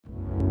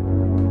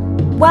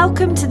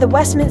Welcome to the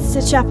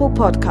Westminster Chapel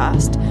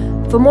podcast.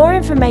 For more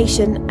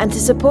information and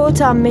to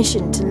support our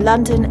mission to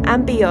London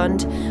and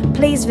beyond,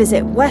 please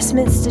visit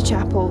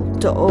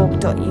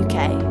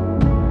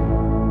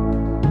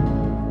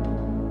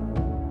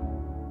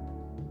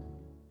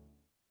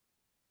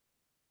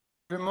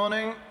westminsterchapel.org.uk. Good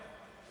morning.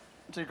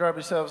 Do grab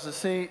yourselves a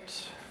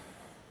seat.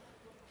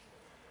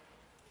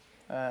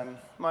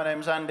 My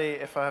name's Andy,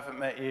 if I haven't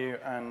met you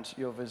and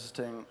you're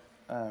visiting,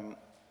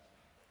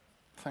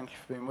 thank you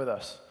for being with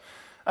us.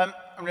 I'm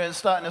going to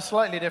start in a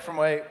slightly different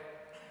way.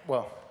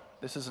 Well,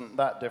 this isn't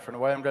that different a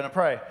way, I'm going to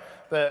pray.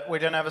 But we're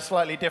going to have a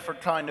slightly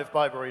different kind of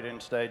Bible reading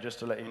today, just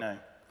to let you know.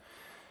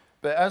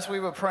 But as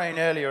we were praying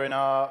earlier in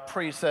our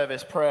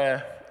pre-service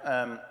prayer,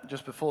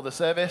 just before the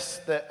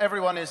service, that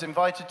everyone is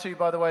invited to,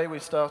 by the way, we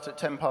start at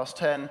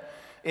 10:10.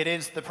 It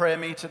is the prayer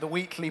meeting, the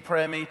weekly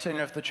prayer meeting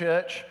of the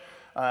church.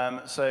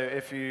 So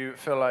if you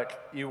feel like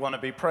you want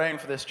to be praying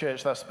for this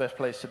church, that's the best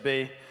place to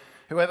be.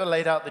 Whoever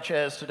laid out the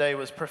chairs today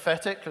was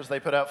prophetic, because they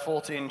put out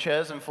 14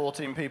 chairs and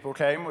 14 people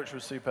came, which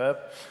was superb.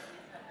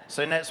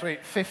 So next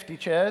week, 50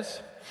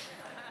 chairs.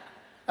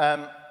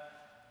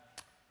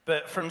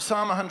 But from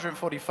Psalm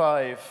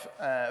 145,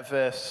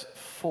 verse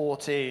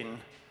 14,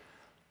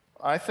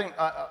 I think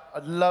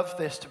I'd love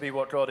this to be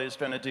what God is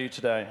going to do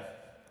today. It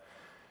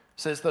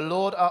says, "The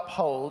Lord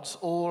upholds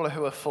all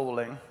who are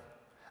falling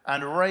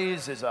and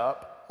raises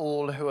up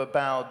all who are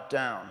bowed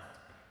down."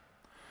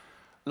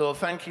 Lord,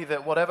 thank you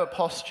that whatever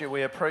posture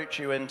we approach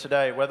you in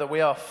today, whether we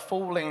are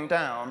falling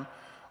down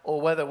or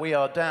whether we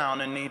are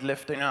down and need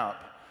lifting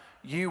up,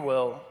 you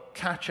will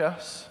catch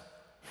us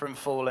from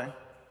falling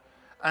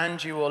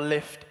and you will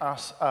lift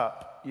us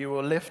up. You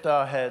will lift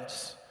our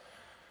heads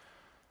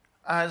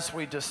as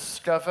we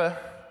discover,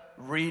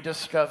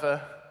 rediscover,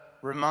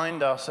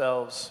 remind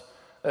ourselves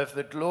of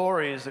the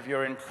glories of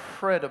your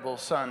incredible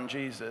Son,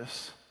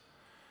 Jesus,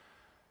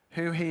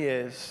 who he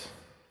is,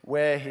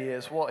 where he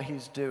is, what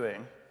he's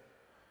doing.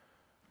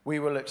 We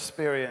will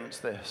experience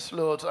this.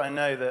 Lord, I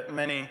know that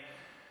many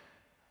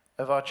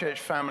of our church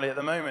family at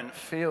the moment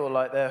feel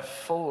like they're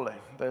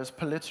falling. There's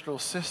political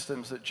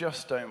systems that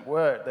just don't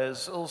work.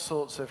 There's all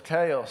sorts of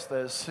chaos.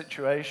 There's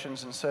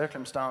situations and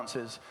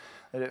circumstances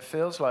that it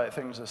feels like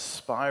things are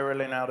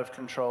spiraling out of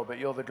control, but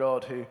you're the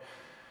God who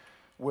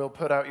will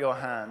put out your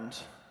hand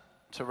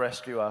to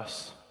rescue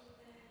us,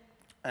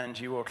 and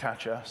you will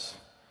catch us.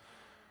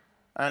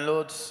 And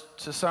Lord,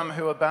 to some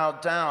who are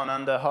bowed down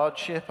under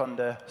hardship,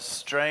 under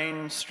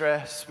strain,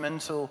 stress,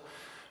 mental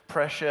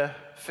pressure,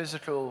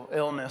 physical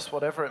illness,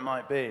 whatever it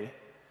might be,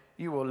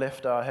 you will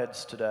lift our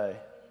heads today.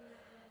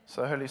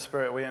 So Holy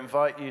Spirit, we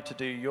invite you to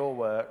do your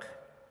work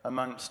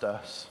amongst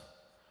us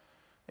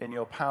in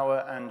your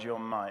power and your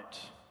might.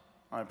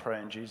 I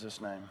pray in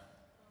Jesus' name.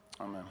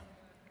 Amen.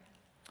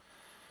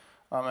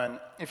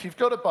 Amen. If you've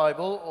got a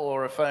Bible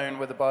or a phone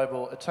with a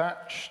Bible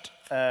attached,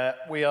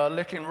 we are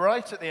looking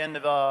right at the end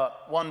of our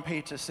 1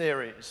 Peter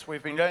series.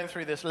 We've been going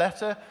through this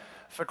letter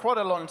for quite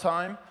a long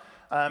time,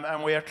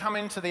 and we are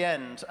coming to the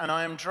end, and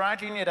I am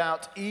dragging it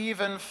out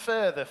even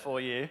further for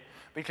you,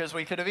 because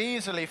we could have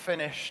easily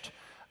finished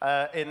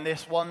in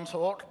this one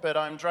talk, but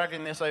I'm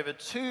dragging this over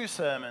 2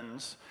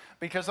 sermons,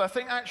 because I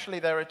think actually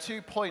there are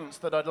 2 points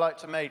that I'd like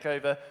to make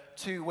over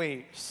 2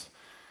 weeks.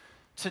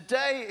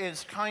 Today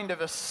is kind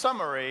of a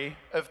summary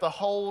of the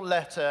whole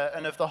letter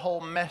and of the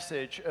whole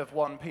message of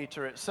 1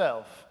 Peter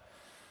itself.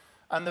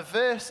 And the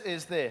verse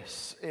is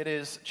this. It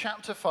is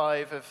chapter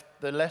 5 of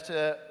the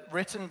letter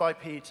written by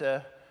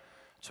Peter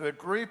to a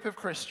group of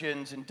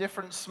Christians in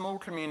different small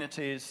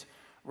communities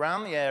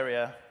around the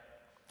area.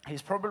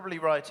 He's probably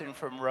writing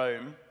from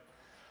Rome.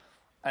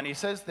 And he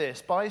says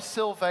this: "By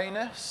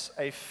Silvanus,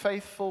 a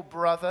faithful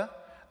brother,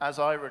 as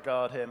I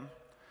regard him,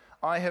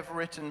 I have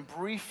written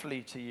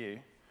briefly to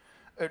you,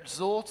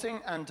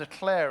 exhorting and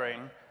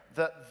declaring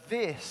that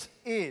this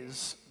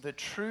is the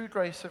true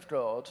grace of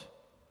God.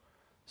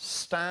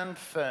 Stand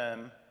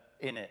firm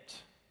in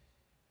it."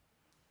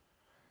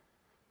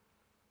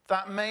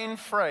 That main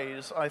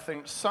phrase, I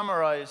think,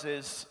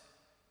 summarizes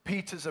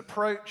Peter's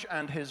approach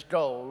and his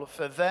goal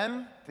for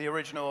them, the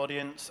original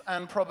audience,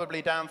 and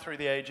probably down through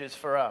the ages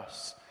for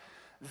us.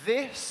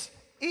 This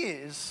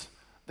is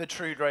the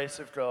true grace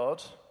of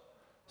God.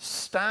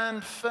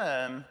 Stand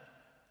firm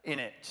in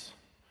it.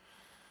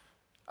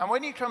 And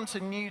when you come to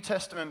New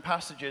Testament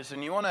passages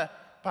and you want to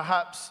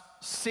perhaps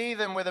see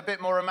them with a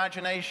bit more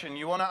imagination,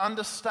 you want to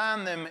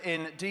understand them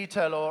in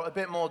detail or a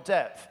bit more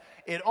depth,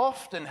 it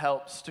often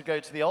helps to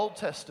go to the Old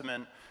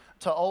Testament,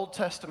 to Old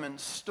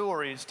Testament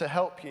stories to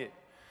help you.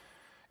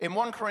 In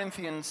 1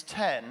 Corinthians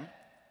 10,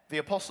 the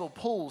Apostle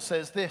Paul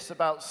says this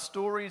about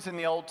stories in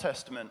the Old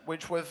Testament,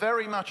 which were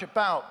very much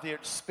about the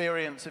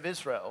experience of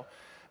Israel.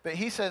 But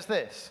he says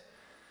this: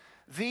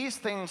 "These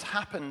things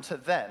happened to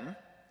them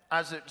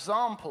as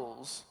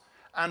examples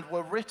and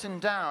were written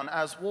down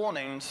as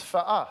warnings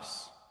for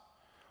us,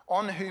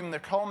 on whom the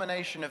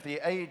culmination of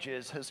the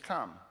ages has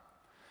come.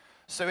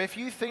 So if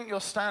you think you're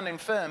standing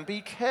firm,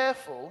 be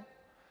careful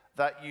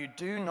that you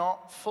do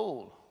not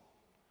fall."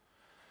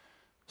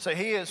 So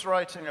he is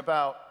writing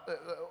about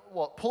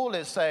what Paul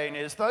is saying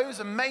is those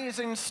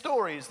amazing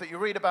stories that you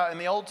read about in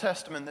the Old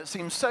Testament that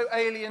seem so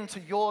alien to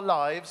your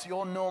lives,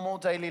 your normal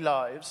daily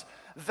lives,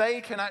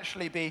 they can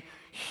actually be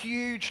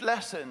huge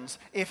lessons.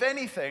 If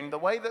anything, the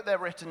way that they're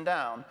written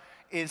down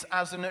is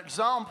as an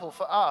example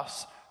for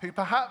us who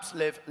perhaps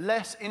live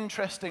less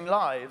interesting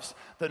lives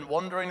than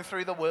wandering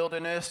through the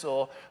wilderness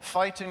or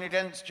fighting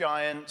against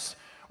giants.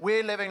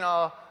 We're living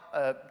our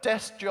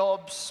desk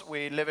jobs,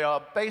 we live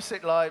our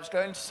basic lives,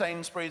 going to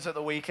Sainsbury's at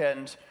the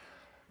weekend.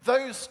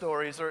 Those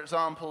stories are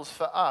examples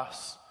for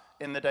us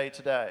in the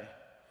day-to-day.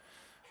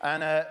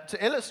 And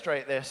to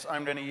illustrate this,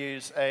 I'm going to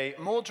use a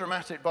more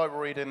dramatic Bible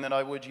reading than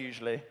I would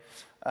usually.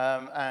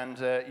 And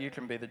you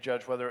can be the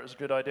judge whether it was a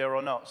good idea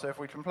or not. So if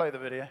we can play the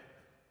video.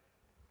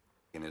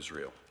 In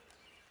Israel,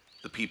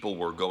 the people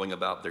were going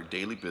about their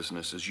daily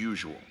business as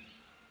usual.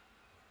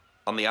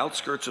 On the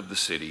outskirts of the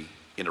city,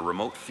 in a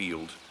remote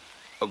field,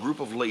 a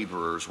group of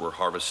laborers were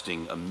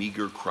harvesting a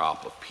meager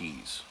crop of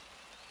peas.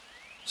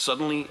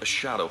 Suddenly, a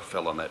shadow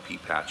fell on that pea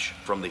patch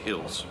from the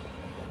hills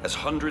as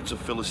hundreds of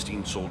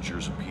Philistine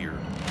soldiers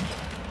appeared.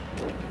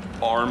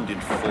 Armed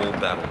in full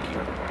battle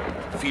gear,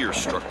 fear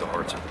struck the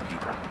hearts of the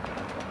people.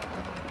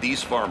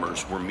 These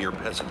farmers were mere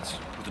peasants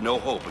with no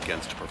hope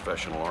against a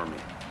professional army.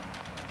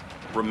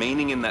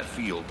 Remaining in that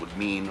field would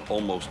mean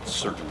almost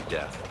certain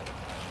death.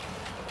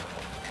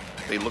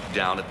 They looked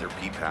down at their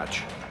pea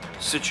patch,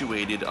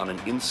 situated on an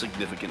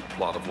insignificant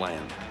plot of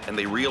land, and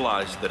they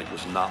realized that it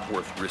was not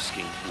worth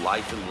risking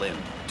life and limb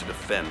to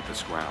defend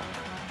this ground.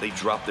 They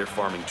dropped their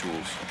farming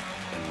tools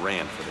and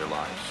ran for their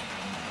lives.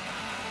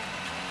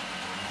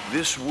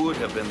 This would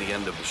have been the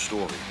end of the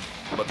story,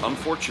 but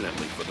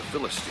unfortunately for the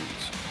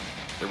Philistines,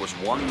 there was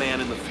one man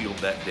in the field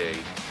that day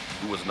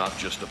who was not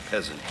just a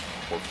peasant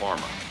or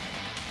farmer.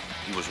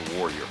 He was a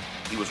warrior.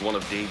 He was one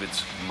of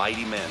David's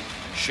mighty men.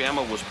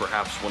 Shammah was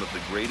perhaps one of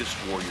the greatest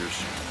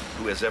warriors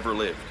who has ever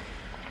lived.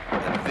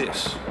 And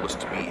this was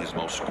to be his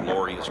most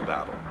glorious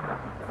battle.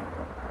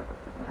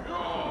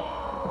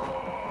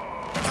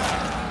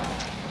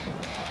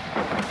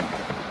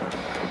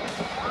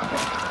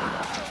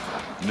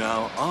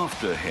 Now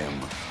after him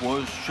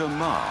was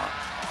Shammah,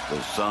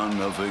 the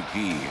son of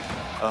Agee,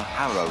 a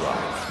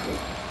Hararite.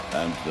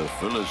 And the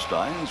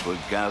Philistines were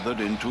gathered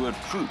into a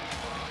troop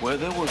where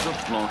there was a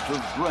plot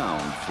of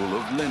ground full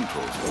of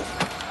lentils,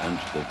 and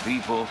the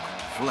people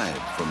fled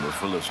from the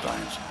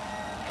Philistines.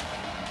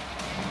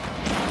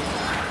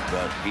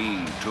 But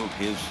he took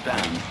his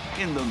stand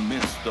in the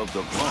midst of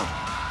the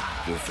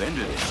plot,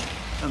 defended it,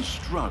 and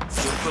struck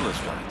the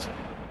Philistines.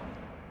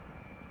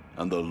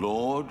 And the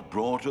Lord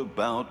brought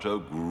about a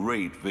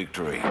great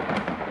victory.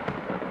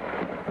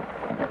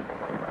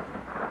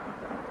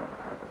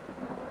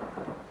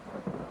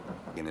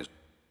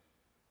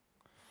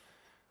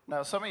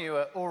 Now, some of you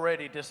are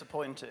already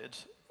disappointed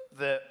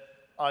that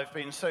I've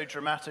been so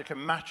dramatic and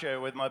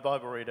macho with my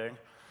Bible reading,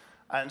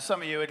 and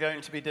some of you are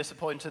going to be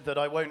disappointed that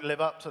I won't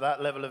live up to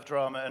that level of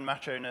drama and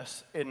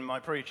macho-ness in my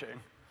preaching.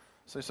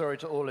 So sorry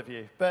to all of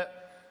you.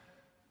 But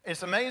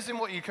it's amazing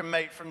what you can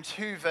make from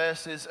 2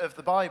 verses of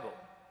the Bible.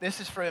 This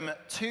is from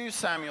 2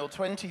 Samuel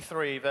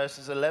 23,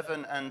 verses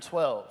 11 and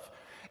 12.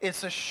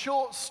 It's a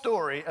short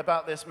story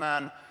about this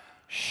man,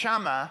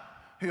 Shammah,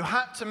 who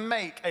had to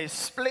make a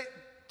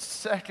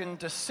split-second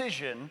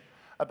decision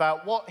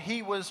about what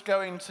he was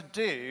going to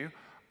do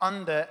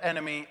under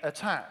enemy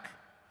attack.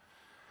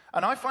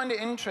 And I find it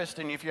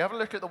interesting, if you have a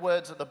look at the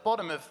words at the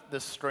bottom of the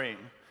screen,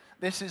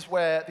 this is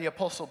where the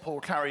Apostle Paul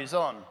carries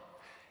on.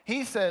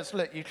 He says,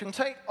 look, you can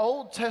take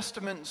Old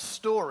Testament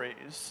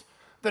stories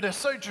that are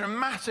so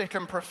dramatic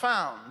and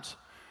profound,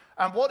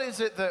 and what is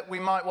it that we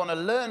might want to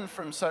learn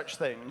from such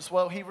things?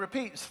 Well, he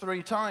repeats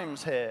 3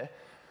 times here,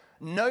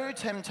 no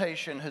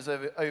temptation has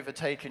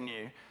overtaken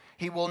you.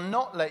 He will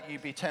not let you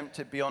be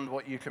tempted beyond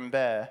what you can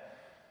bear.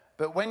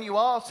 But when you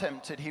are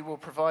tempted, he will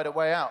provide a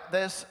way out.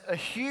 There's a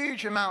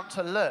huge amount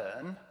to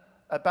learn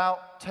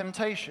about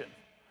temptation.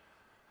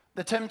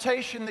 The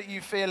temptation that you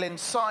feel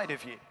inside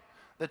of you,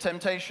 the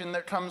temptation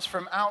that comes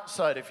from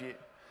outside of you.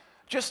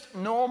 Just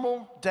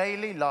normal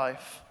daily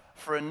life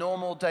for a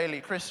normal daily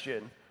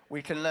Christian,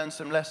 we can learn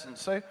some lessons.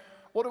 So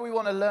what do we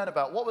want to learn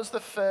about? What was the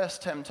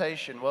first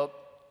temptation? Well,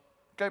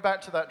 go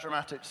back to that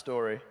dramatic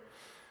story.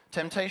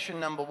 Temptation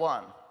number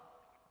 1.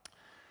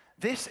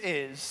 This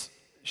is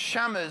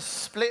Shammah's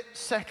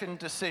split-second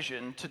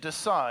decision to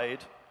decide,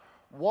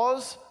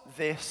 was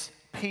this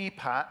pea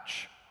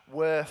patch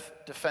worth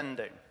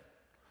defending?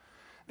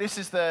 This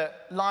is the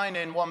line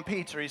in 1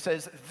 Peter. He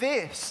says,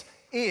 this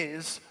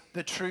is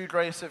the true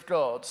grace of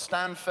God.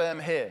 Stand firm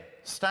here.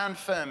 Stand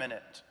firm in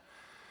it.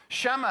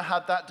 Shammah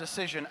had that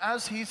decision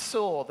as he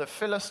saw the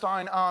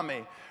Philistine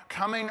army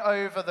coming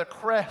over the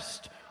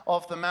crest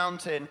of the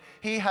mountain.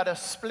 He had a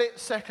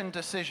split-second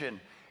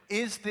decision.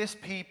 Is this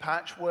pea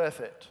patch worth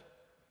it?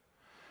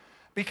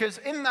 Because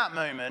in that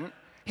moment,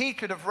 he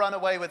could have run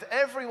away with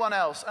everyone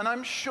else, and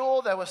I'm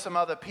sure there were some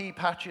other pea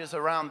patches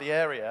around the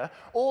area,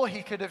 or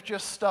he could have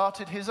just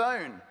started his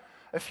own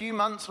A few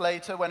months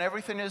later, when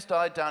everything has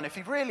died down, if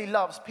he really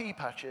loves pea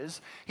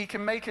patches, he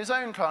can make his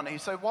own, can't he?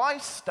 So why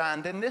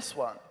stand in this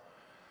one?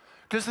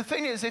 Because the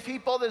thing is, if he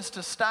bothers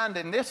to stand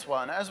in this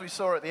one, as we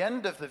saw at the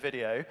end of the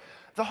video,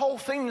 the whole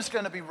thing's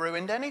going to be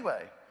ruined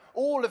anyway.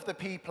 All of the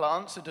pea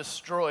plants are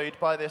destroyed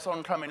by this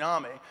oncoming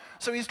army.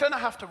 So he's going to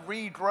have to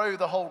regrow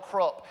the whole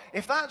crop.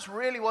 If that's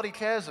really what he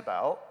cares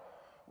about,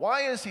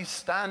 why is he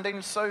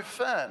standing so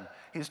firm?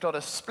 He's got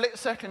a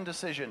split-second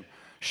decision.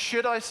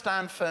 Should I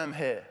stand firm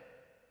here?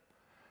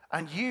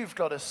 And you've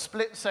got a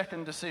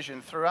split-second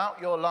decision throughout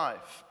your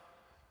life.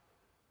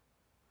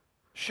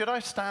 Should I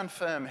stand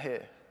firm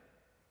here?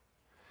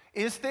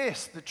 Is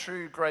this the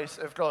true grace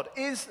of God?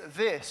 Is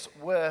this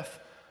worth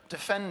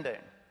defending?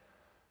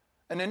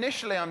 And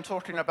initially I'm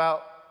talking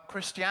about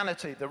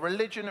Christianity, the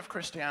religion of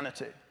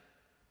Christianity.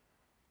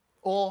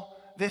 Or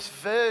this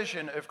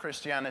version of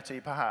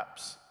Christianity,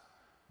 perhaps.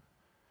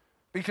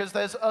 Because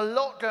there's a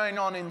lot going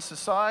on in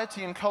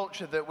society and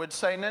culture that would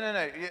say,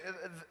 no,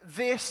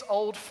 this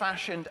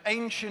old-fashioned,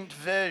 ancient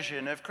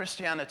version of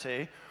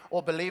Christianity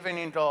or believing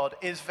in God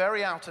is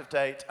very out of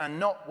date and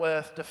not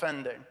worth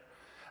defending.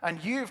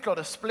 And you've got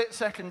a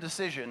split-second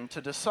decision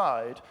to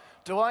decide,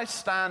 do I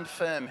stand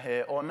firm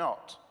here or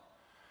not?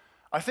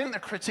 I think the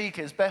critique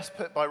is best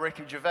put by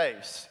Ricky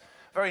Gervais.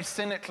 Very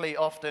cynically,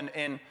 often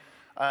in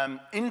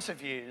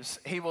interviews,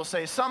 he will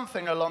say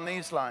something along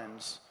these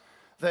lines.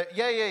 That,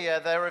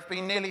 there have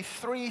been nearly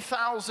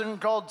 3,000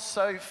 gods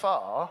so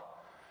far,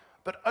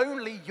 but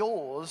only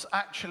yours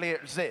actually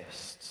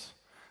exists.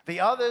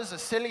 The others are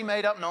silly,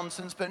 made-up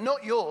nonsense, but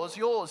not yours.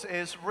 Yours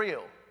is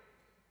real.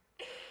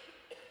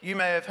 You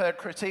may have heard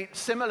critique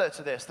similar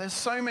to this. There's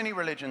so many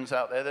religions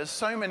out there. There's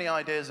so many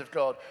ideas of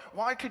God.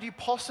 Why could you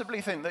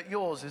possibly think that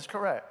yours is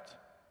correct?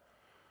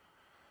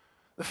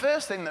 The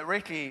first thing that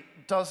Ricky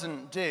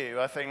doesn't do,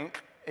 I think,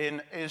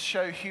 is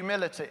show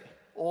humility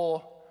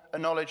or a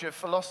knowledge of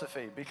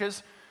philosophy,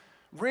 because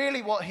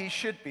really what he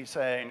should be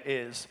saying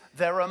is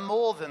there are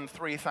more than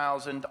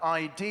 3,000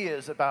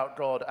 ideas about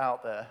God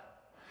out there.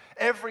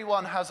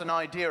 Everyone has an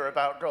idea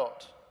about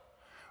God.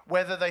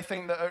 Whether they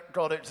think that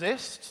God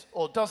exists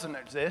or doesn't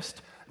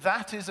exist,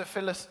 that is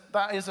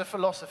a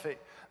philosophy.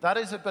 That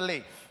is a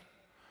belief.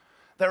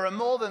 There are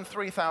more than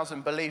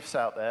 3,000 beliefs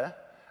out there,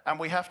 and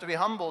we have to be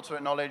humble to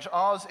acknowledge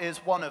ours is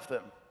one of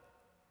them.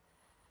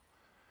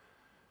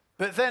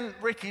 But then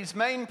Ricky's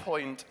main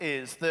point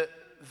is that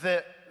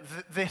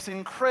this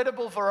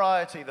incredible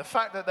variety, the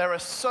fact that there are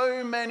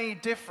so many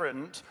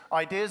different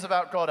ideas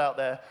about God out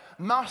there,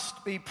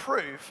 must be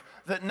proof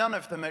that none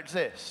of them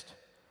exist,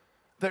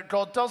 that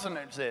God doesn't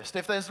exist.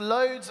 If there's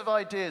loads of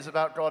ideas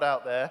about God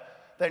out there,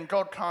 then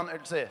God can't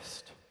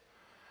exist.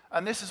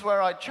 And this is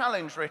where I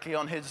challenge Ricky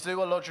on his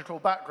zoological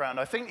background.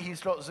 I think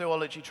he's got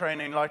zoology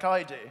training like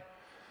I do.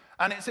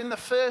 And it's in the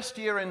first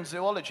year in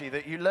zoology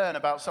that you learn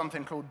about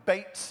something called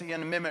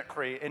Batesian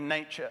mimicry in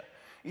nature.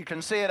 You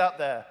can see it up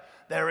there.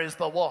 There is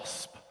the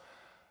wasp,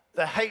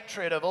 the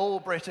hatred of all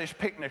British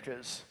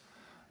picnickers.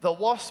 The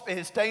wasp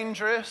is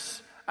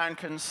dangerous and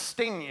can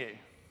sting you.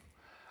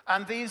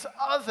 And these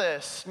other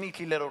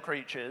sneaky little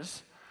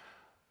creatures,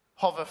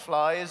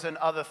 hoverflies and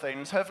other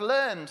things, have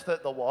learned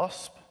that the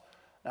wasp,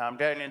 now I'm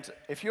going into,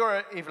 if you're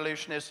an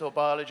evolutionist or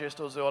biologist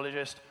or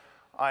zoologist,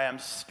 I am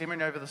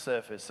skimming over the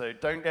surface, so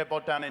don't get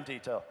bogged down in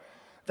detail.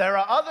 There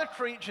are other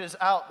creatures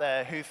out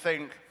there who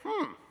think,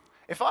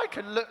 if I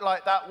could look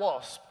like that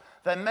wasp,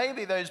 then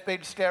maybe those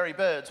big scary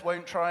birds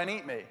won't try and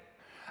eat me.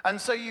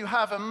 And so you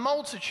have a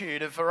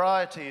multitude of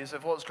varieties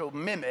of what's called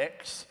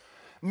mimics,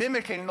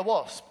 mimicking the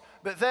wasp,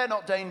 but they're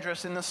not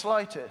dangerous in the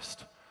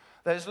slightest.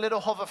 Those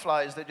little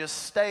hoverflies that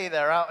just stay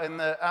there out in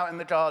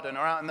the garden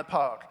or out in the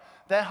park,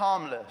 they're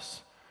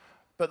harmless.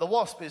 But the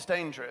wasp is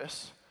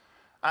dangerous.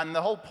 And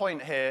the whole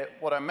point here,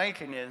 what I'm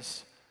making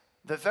is,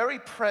 the very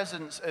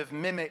presence of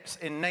mimics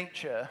in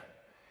nature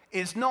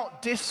is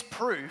not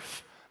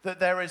disproof that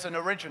there is an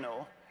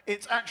original.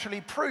 It's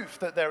actually proof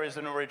that there is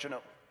an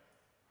original.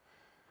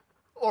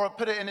 Or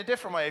put it in a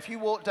different way, if you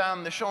walk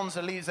down the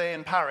Champs-Élysées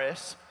in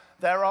Paris,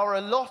 there are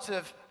a lot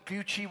of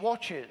Gucci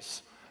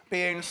watches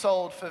being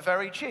sold for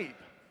very cheap.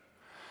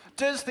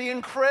 Does the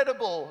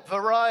incredible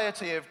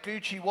variety of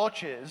Gucci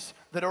watches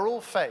that are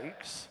all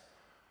fakes,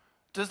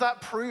 does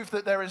that prove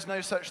that there is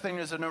no such thing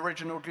as an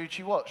original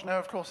Gucci watch? No,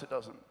 of course it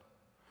doesn't.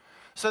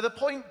 So the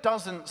point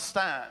doesn't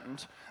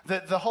stand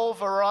that the whole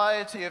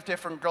variety of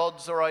different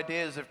gods or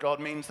ideas of God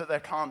means that there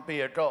can't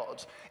be a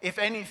God. If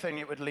anything,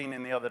 it would lean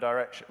in the other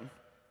direction.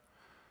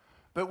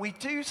 But we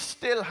do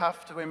still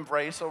have to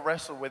embrace or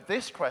wrestle with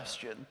this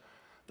question,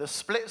 the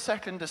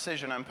split-second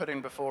decision I'm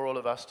putting before all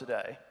of us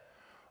today.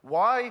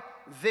 Why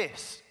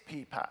this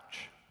pea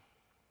patch?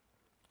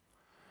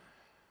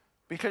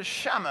 Because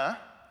Shammah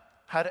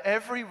had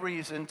every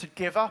reason to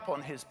give up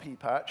on his pea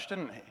patch,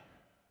 didn't he?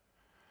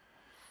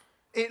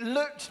 It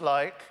looked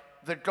like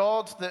the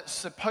God that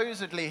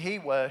supposedly he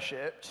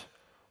worshipped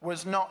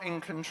was not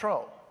in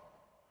control.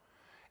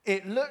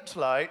 It looked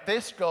like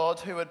this God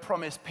who had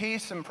promised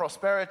peace and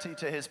prosperity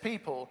to his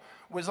people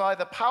was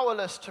either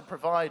powerless to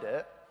provide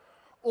it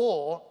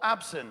or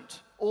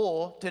absent,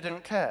 or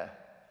didn't care.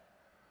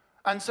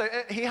 And so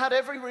he had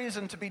every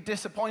reason to be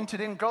disappointed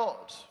in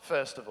God,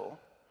 first of all.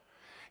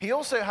 He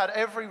also had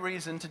every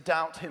reason to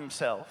doubt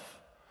himself.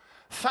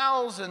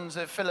 Thousands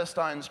of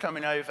Philistines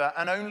coming over,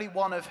 and only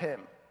one of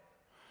him.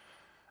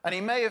 And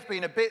he may have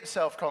been a bit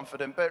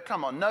self-confident, but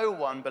come on, no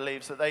one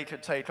believes that they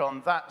could take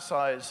on that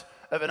size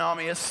of an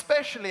army,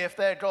 especially if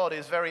their God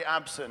is very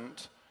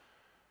absent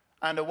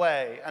and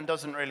away and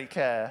doesn't really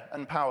care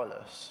and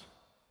powerless.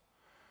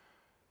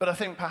 But I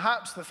think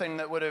perhaps the thing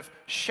that would have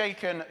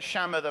shaken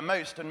Shammah the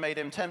most and made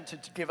him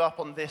tempted to give up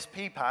on this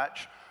pea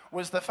patch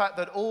was the fact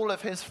that all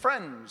of his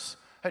friends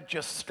had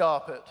just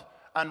scarpered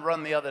and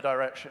run the other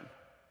direction.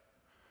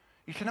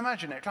 You can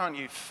imagine it, can't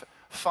you?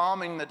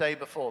 Farming the day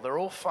before. They're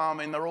all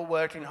farming, they're all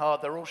working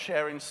hard, they're all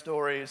sharing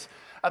stories,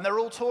 and they're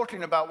all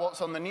talking about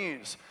what's on the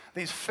news.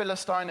 These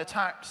Philistine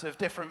attacks of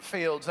different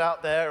fields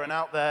out there and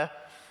out there.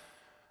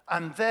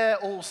 And they're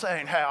all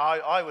saying, hey,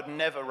 I would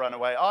never run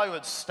away. I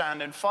would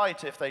stand and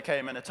fight if they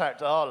came and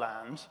attacked our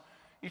land.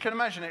 You can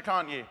imagine it,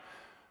 can't you?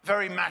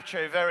 Very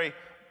macho, very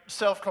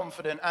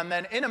self-confident, and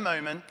then in a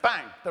moment,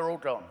 bang, they're all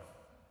gone.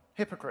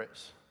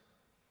 Hypocrites.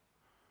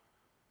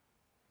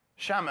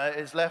 Shammah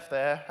is left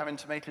there having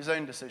to make his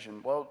own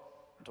decision. Well,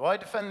 do I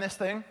defend this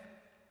thing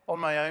on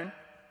my own,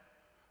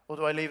 or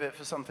do I leave it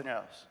for something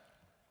else?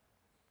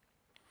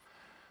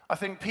 I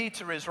think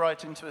Peter is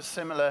writing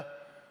to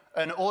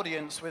an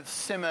audience with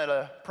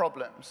similar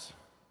problems.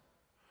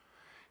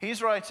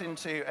 He's writing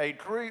to a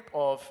group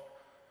of,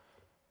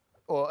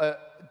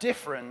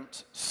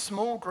 different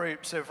small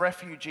groups of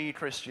refugee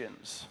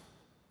Christians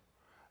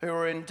who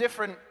are in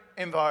different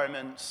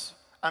environments,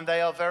 and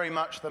they are very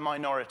much the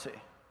minority.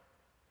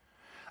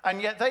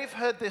 And yet they've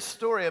heard this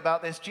story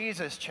about this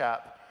Jesus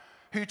chap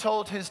who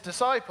told his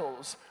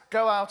disciples,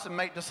 go out and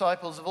make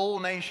disciples of all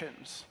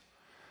nations.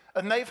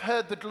 And they've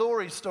heard the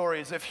glory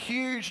stories of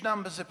huge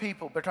numbers of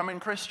people becoming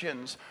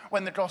Christians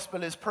when the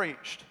gospel is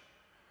preached.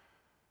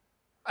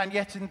 And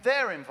yet in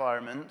their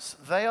environments,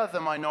 they are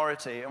the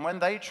minority. And when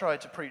they try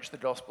to preach the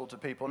gospel to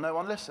people, no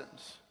one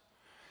listens.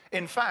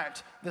 In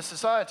fact, the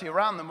society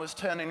around them was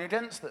turning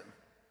against them.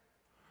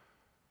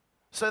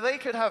 So they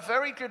could have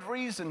very good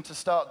reason to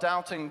start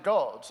doubting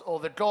God, or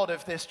the God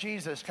of this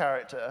Jesus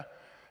character,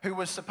 who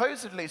was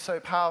supposedly so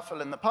powerful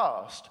in the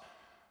past,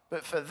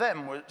 but for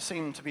them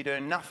seemed to be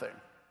doing nothing.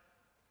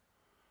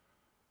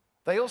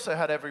 They also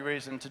had every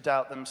reason to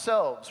doubt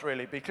themselves,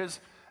 really, because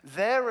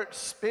their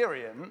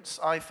experience,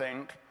 I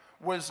think,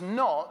 was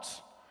not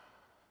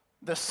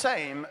the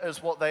same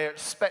as what they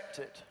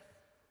expected.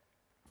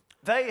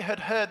 They had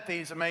heard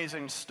these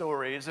amazing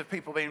stories of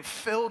people being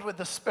filled with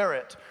the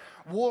Spirit,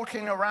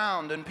 walking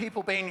around, and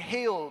people being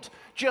healed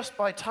just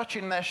by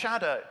touching their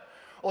shadow,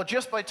 or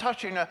just by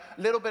touching a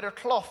little bit of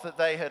cloth that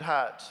they had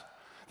had.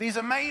 These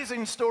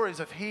amazing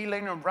stories of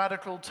healing and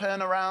radical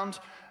turnaround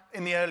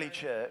in the early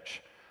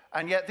church.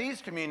 And yet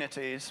these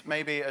communities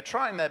maybe are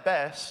trying their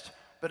best,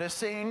 but are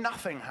seeing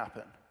nothing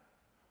happen.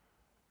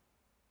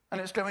 And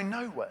it's going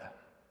nowhere.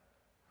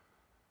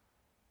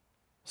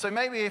 So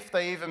maybe if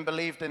they even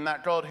believed in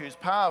that God who's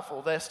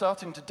powerful, they're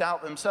starting to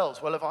doubt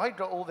themselves. Well, have I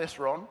got all this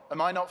wrong?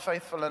 Am I not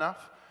faithful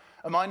enough?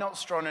 Am I not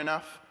strong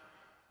enough?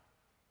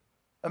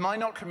 Am I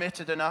not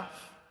committed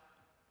enough?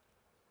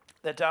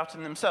 They're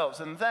doubting themselves.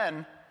 And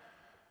then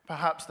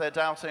perhaps they're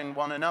doubting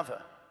one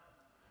another.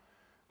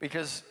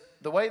 Because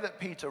the way that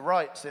Peter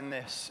writes in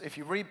this, if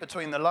you read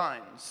between the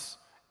lines,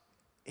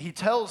 he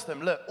tells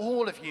them, look,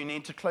 all of you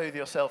need to clothe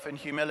yourself in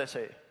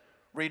humility.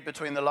 Read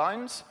between the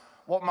lines.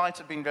 What might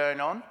have been going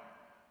on?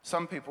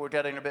 Some people were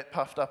getting a bit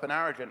puffed up and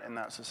arrogant in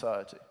that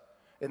society,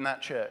 in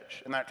that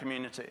church, in that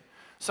community.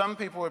 Some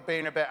people were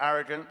being a bit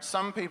arrogant.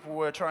 Some people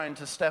were trying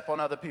to step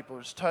on other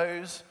people's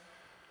toes.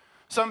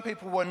 Some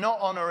people were not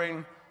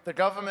honoring the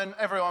government.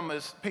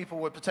 People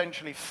were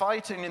potentially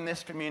fighting in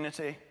this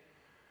community.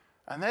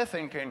 And they're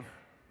thinking,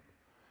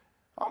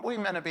 aren't we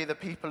meant to be the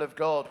people of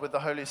God with the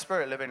Holy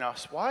Spirit living in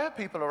us? Why are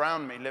people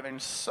around me living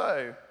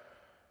so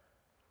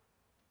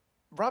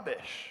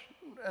rubbish?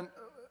 And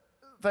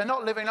they're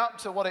not living up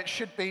to what it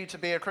should be to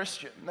be a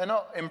Christian. They're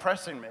not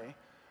impressing me.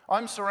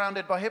 I'm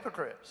surrounded by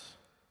hypocrites.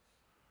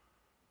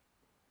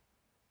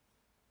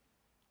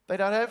 They'd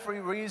had every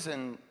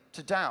reason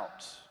to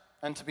doubt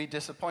and to be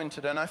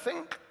disappointed. And I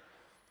think,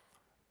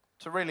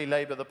 to really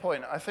labor the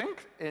point, I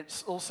think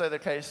it's also the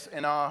case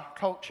in our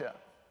culture.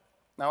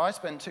 Now, I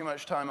spend too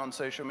much time on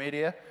social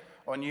media,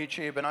 on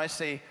YouTube, and I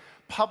see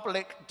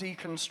public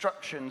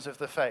deconstructions of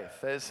the faith.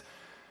 There's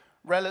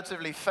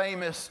relatively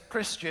famous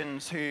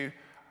Christians who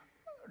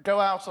go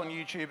out on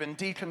YouTube and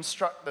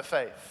deconstruct the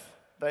faith.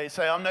 They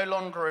say, I'm no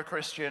longer a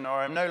Christian, or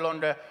I'm no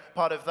longer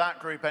part of that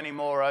group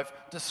anymore. I've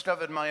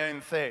discovered my own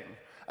thing,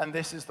 and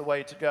this is the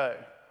way to go.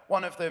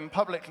 One of them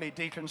publicly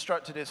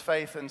deconstructed his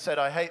faith and said,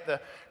 I hate the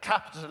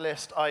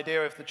capitalist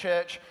idea of the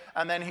church,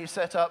 and then he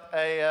set up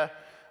a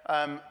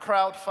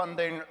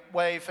crowdfunding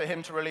way for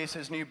him to release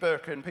his new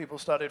book, and people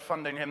started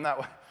funding him that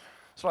way.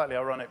 Slightly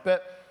ironic,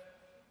 but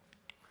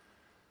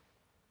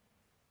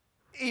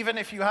even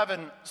if you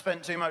haven't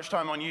spent too much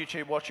time on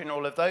YouTube watching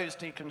all of those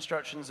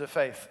deconstructions of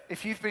faith,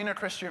 if you've been a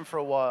Christian for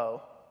a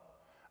while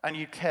and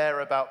you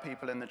care about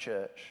people in the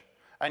church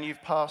and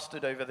you've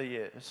pastored over the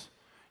years,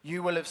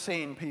 you will have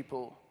seen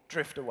people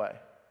drift away.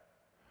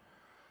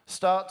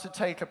 Start to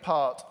take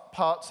apart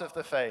parts of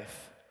the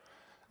faith,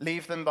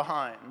 leave them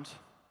behind.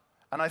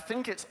 And I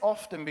think it's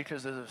often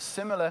because of a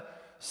similar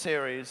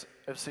series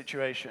of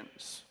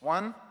situations.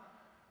 One,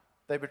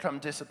 they become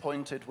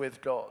disappointed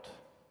with God.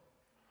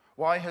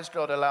 Why has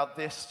God allowed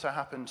this to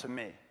happen to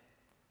me?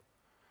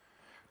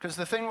 Because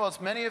the thing was,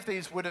 many of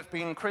these would have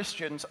been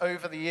Christians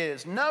over the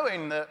years,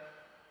 knowing that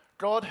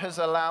God has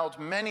allowed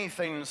many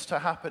things to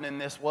happen in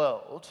this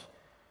world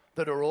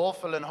that are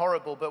awful and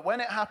horrible, but when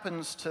it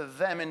happens to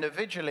them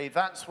individually,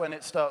 that's when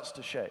it starts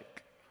to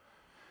shake.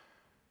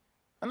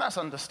 And that's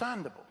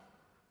understandable.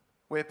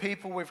 We're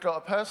people, we've got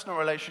a personal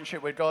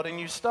relationship with God, and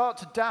you start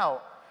to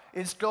doubt,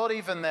 is God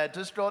even there?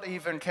 Does God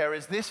even care?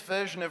 Is this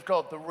version of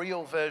God the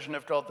real version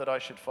of God that I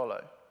should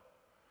follow?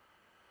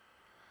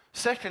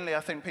 Secondly, I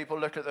think people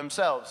look at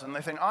themselves and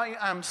they think, I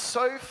am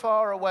so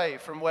far away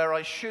from where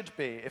I should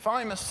be. If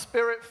I'm a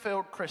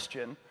spirit-filled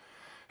Christian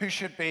who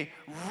should be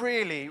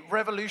really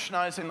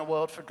revolutionizing the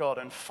world for God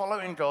and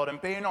following God and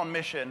being on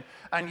mission,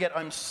 and yet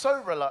I'm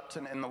so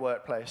reluctant in the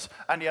workplace,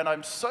 and yet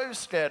I'm so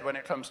scared when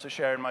it comes to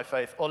sharing my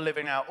faith or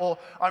living out, or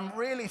I'm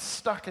really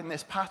stuck in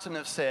this pattern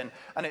of sin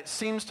and it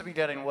seems to be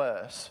getting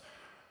worse,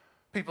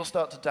 people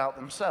start to doubt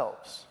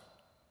themselves.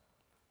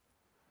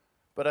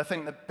 But I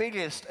think the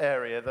biggest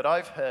area that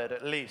I've heard,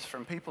 at least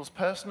from people's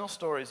personal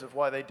stories of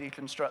why they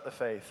deconstruct the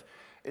faith,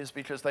 is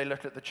because they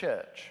look at the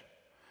church.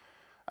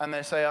 And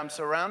they say, I'm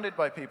surrounded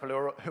by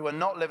people who are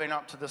not living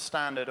up to the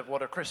standard of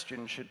what a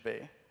Christian should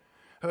be,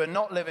 who are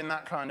not living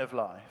that kind of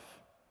life.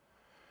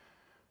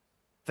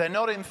 They're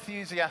not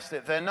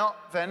enthusiastic. They're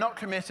not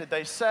committed.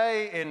 They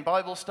say in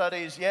Bible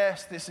studies,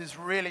 yes, this is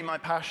really my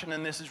passion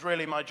and this is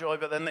really my joy,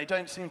 but then they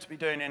don't seem to be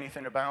doing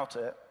anything about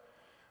it.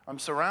 I'm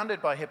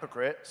surrounded by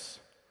hypocrites.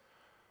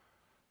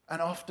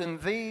 And often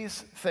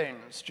these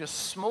things,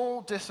 just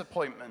small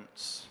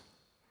disappointments,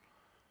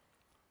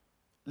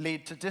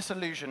 lead to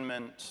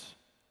disillusionment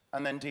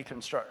and then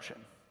deconstruction.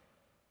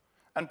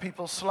 And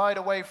people slide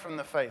away from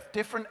the faith.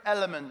 Different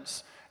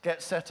elements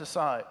get set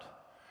aside,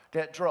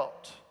 get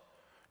dropped,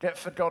 get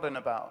forgotten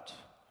about,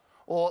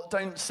 or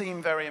don't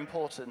seem very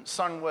important.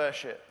 Sung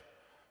worship,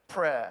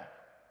 prayer,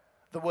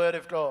 the Word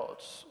of God,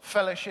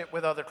 fellowship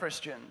with other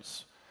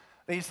Christians.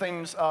 These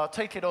things are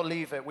take it or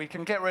leave it. We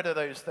can get rid of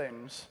those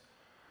things.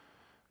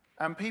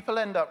 And people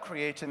end up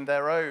creating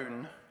their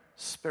own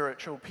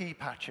spiritual pea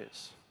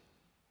patches,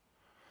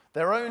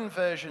 their own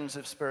versions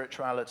of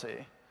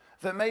spirituality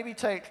that maybe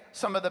take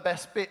some of the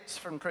best bits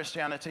from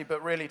Christianity,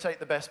 but really take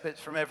the best bits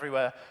from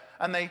everywhere.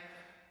 And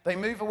they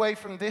move away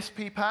from this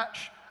pea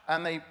patch,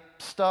 and they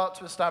start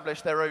to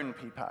establish their own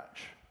pea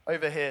patch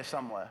over here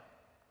somewhere.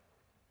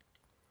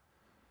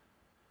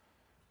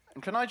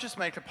 And can I just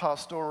make a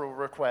pastoral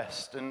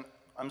request? And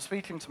I'm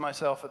speaking to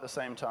myself at the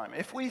same time.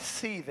 If we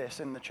see this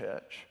in the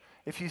church,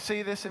 if you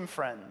see this in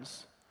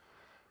friends,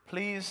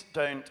 please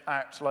don't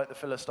act like the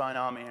Philistine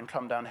army and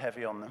come down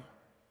heavy on them.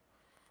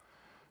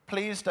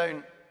 Please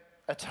don't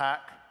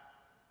attack.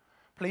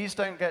 Please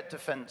don't get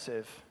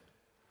defensive.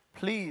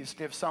 Please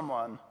give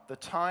someone the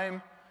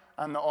time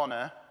and the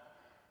honor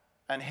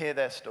and hear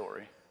their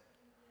story.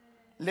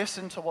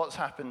 Listen to what's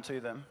happened to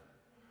them.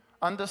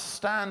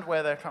 Understand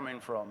where they're coming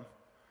from.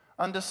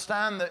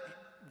 Understand that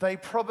they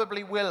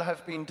probably will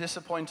have been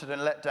disappointed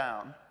and let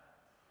down.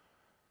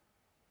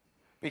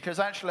 Because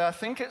actually, I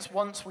think it's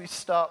once we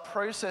start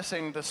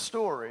processing the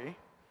story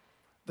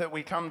that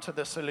we come to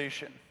the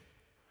solution.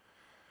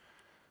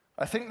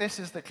 I think this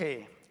is the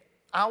key.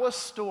 Our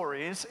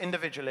stories,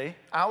 individually,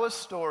 our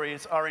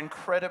stories are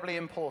incredibly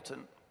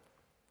important,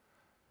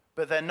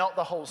 but they're not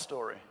the whole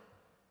story.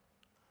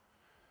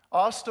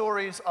 Our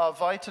stories are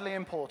vitally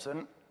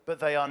important, but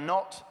they are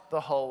not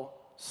the whole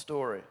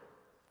story.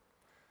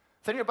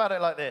 Think about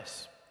it like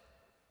this.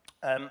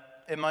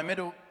 In my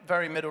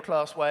very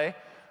middle-class way,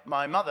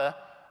 my mother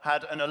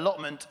had an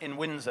allotment in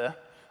Windsor.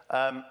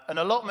 An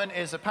allotment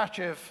is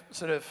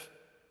a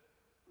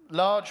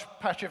large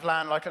patch of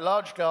land, like a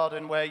large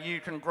garden where you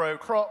can grow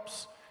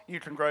crops, you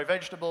can grow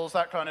vegetables,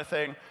 that kind of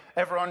thing.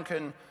 Everyone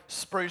can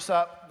spruce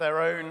up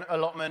their own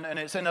allotment, and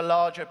it's in a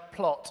larger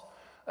plot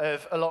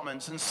of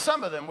allotments. And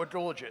some of them were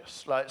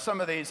gorgeous. Like,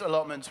 some of these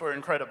allotments were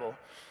incredible.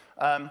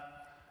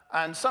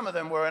 And some of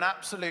them were an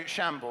absolute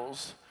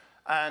shambles,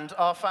 and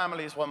our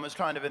family's one was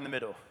kind of in the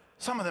middle.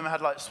 Some of them had,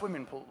 like,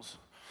 swimming pools.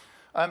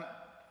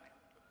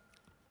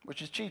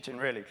 Which is cheating,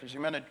 really, because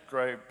you're meant to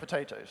grow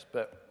potatoes.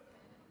 But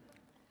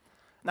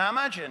now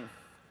imagine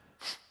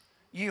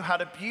you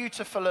had a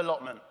beautiful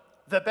allotment,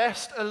 the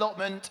best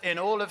allotment in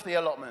all of the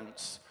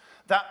allotments.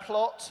 That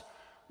plot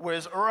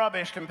was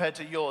rubbish compared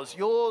to yours.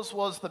 Yours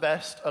was the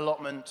best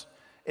allotment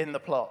in the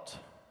plot.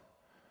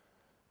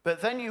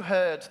 But then you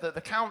heard that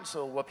the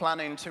council were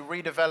planning to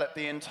redevelop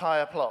the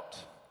entire plot.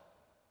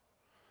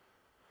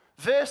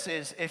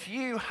 Versus if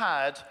you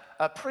had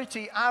a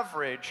pretty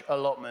average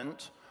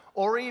allotment,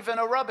 or even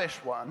a rubbish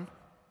one,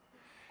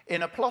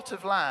 in a plot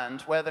of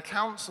land where the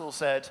council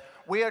said,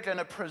 we are going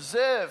to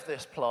preserve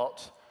this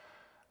plot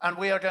and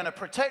we are going to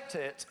protect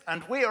it,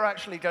 and we are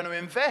actually going to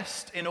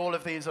invest in all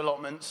of these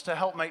allotments to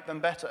help make them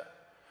better.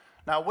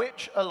 Now,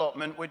 which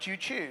allotment would you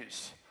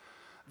choose?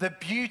 The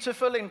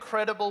beautiful,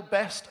 incredible,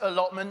 best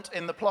allotment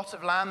in the plot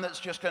of land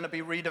that's just going to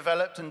be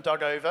redeveloped and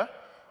dug over,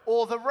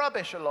 or the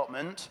rubbish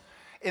allotment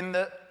in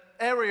the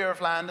area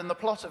of land and the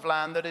plot of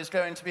land that is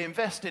going to be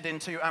invested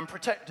into and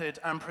protected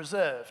and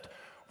preserved?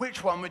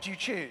 Which one would you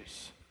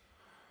choose?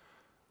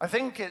 I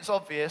think it's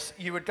obvious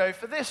you would go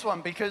for this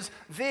one because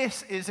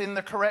this is in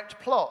the correct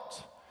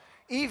plot,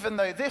 even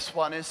though this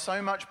one is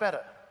so much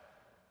better.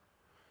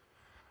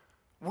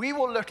 We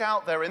will look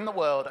out there in the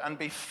world and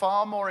be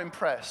far more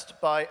impressed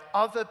by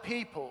other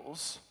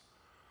people's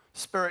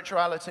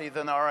spirituality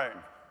than our own.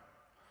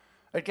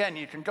 Again,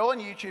 you can go on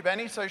YouTube,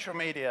 any social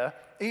media,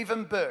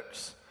 even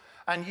books,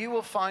 and you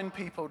will find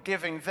people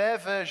giving their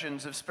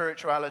versions of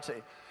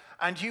spirituality.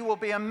 And you will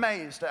be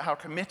amazed at how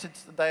committed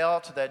they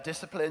are to their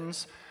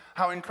disciplines,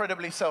 how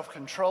incredibly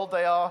self-controlled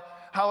they are,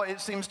 how it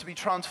seems to be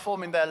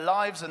transforming their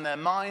lives and their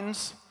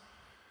minds,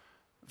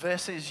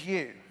 versus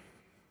you.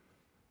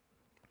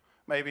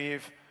 Maybe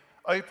you've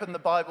opened the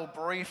Bible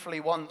briefly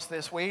once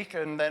this week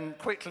and then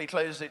quickly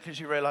closed it because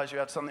you realized you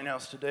had something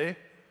else to do.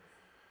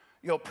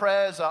 Your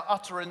prayers are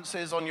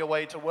utterances on your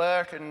way to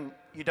work, and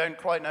you don't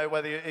quite know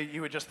whether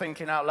you were just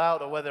thinking out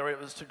loud or whether it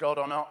was to God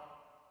or not.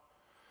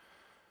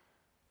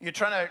 You're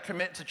trying to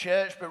commit to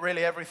church, but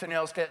really everything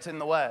else gets in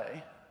the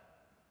way.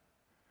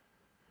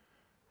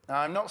 Now,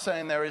 I'm not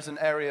saying there is an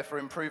area for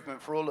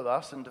improvement for all of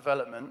us in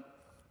development,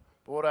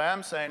 but what I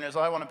am saying is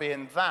I want to be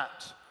in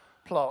that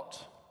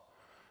plot,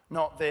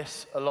 not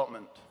this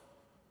allotment.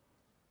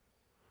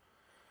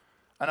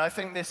 And I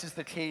think this is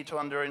the key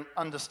to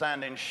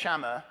understanding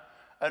Shammah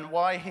and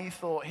why he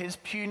thought his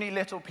puny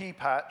little pea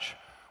patch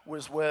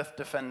was worth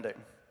defending.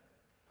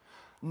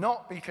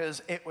 Not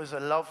because it was a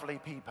lovely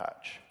pea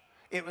patch.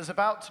 It was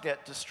about to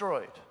get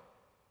destroyed.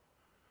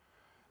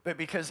 But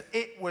because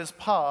it was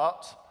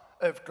part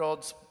of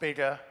God's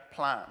bigger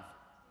plan.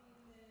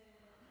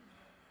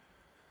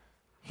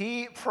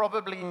 He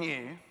probably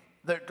knew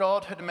that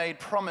God had made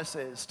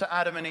promises to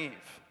Adam and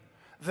Eve,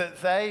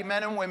 that they,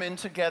 men and women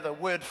together,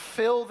 would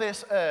fill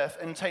this earth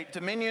and take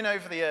dominion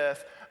over the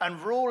earth and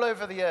rule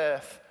over the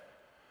earth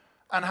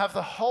and have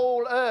the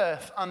whole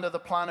earth under the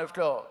plan of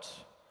God.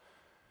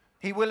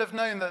 He will have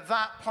known that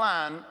that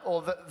plan,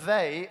 or that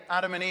they,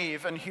 Adam and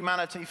Eve, and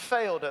humanity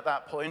failed at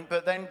that point,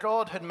 but then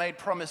God had made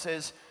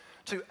promises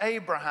to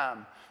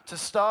Abraham to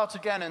start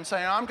again and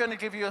say, I'm going to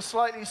give you a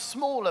slightly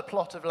smaller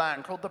plot of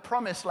land called the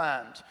Promised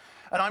Land,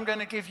 and I'm going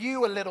to give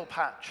you a little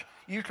patch.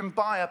 You can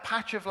buy a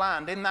patch of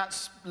land in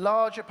that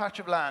larger patch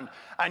of land,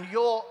 and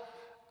your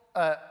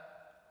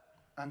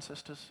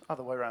ancestors,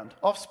 other way around,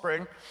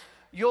 offspring,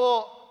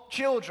 your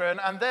children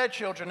and their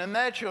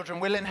children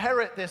will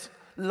inherit this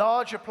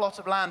larger plot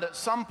of land at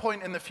some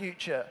point in the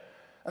future,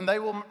 and they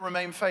will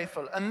remain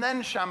faithful. And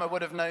then Shammah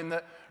would have known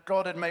that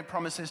God had made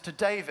promises to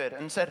David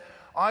and said,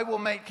 I will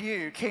make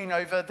you king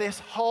over this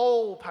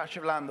whole patch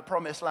of land, the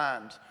Promised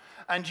Land,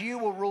 and you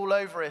will rule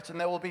over it, and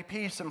there will be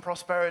peace and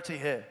prosperity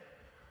here.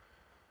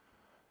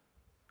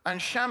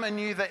 And Shammah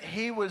knew that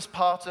he was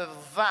part of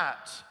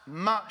that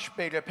much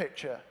bigger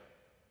picture.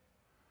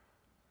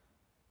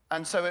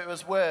 And so it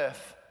was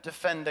worth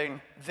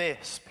defending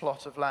this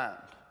plot of land.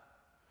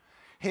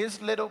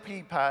 His little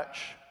pea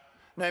patch,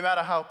 no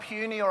matter how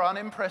puny or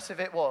unimpressive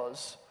it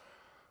was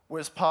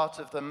part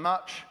of the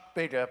much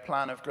bigger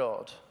plan of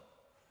God.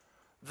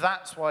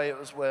 That's why it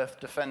was worth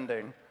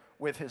defending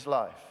with his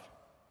life.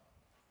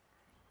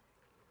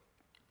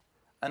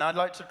 And I'd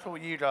like to call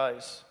you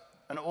guys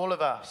and all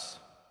of us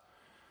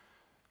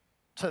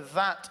to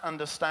that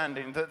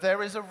understanding that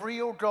there is a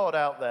real God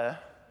out there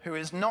who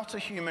is not a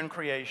human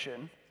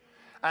creation,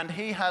 and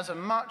he has a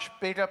much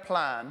bigger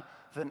plan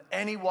than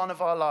any one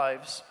of our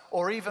lives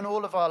or even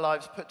all of our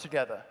lives put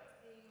together.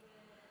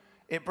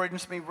 It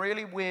brings me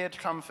really weird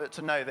comfort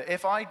to know that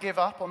if I give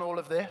up on all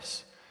of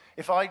this,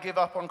 if I give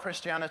up on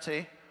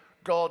Christianity,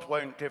 God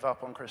won't give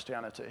up on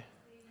Christianity.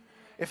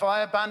 If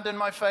I abandon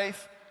my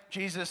faith,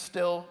 Jesus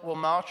still will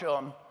march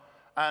on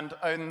and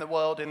own the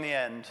world in the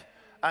end,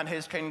 and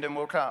his kingdom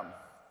will come,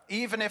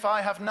 even if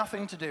I have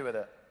nothing to do with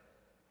it.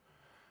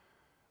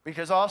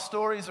 Because our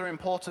stories are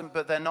important,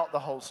 but they're not the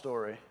whole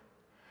story.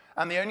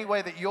 And the only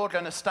way that you're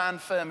going to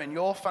stand firm in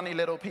your funny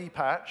little pea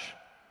patch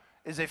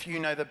is if you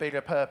know the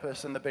bigger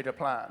purpose and the bigger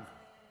plan.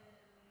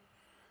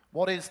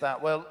 What is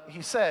that? Well,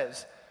 he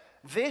says,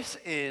 this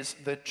is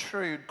the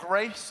true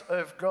grace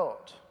of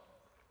God.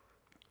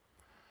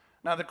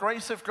 Now, the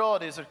grace of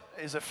God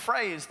is a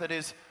phrase that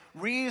is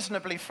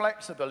reasonably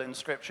flexible in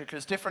Scripture,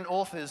 because different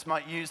authors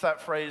might use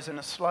that phrase in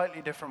a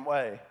slightly different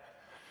way.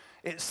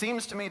 It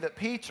seems to me that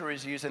Peter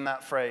is using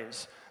that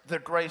phrase, the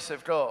grace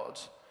of God,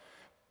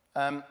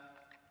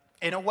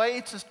 in a way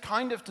to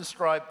kind of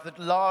describe the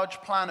large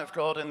plan of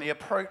God and the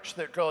approach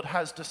that God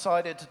has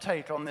decided to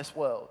take on this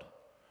world.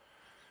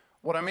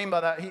 What I mean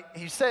by that,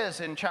 he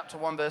says in chapter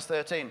 1, verse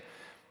 13,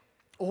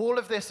 All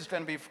of this is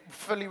going to be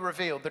fully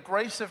revealed. The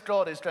grace of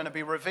God is going to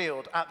be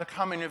revealed at the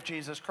coming of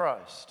Jesus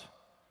Christ.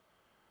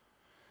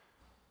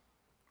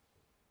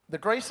 The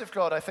grace of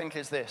God, I think,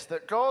 is this,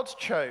 that God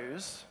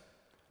chose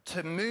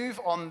to move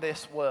on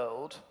this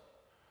world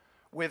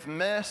with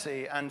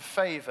mercy and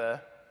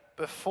favor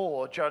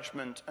before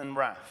judgment and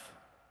wrath.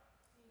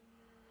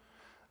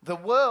 The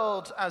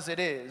world, as it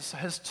is,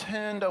 has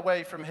turned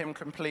away from him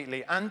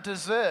completely and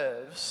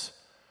deserves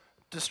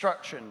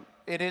destruction.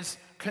 It is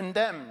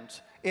condemned.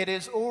 It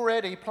is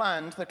already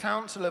planned. The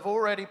council have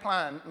already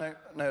planned.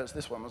 No, it's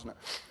this one, wasn't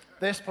it?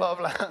 This plot of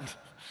land.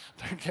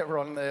 Don't get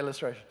wrong the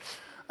illustration.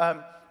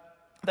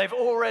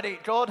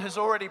 God has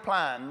already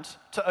planned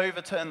to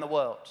overturn the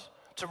world,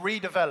 to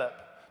redevelop,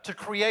 to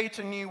create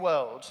a new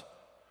world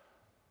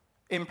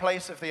in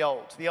place of the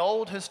old. The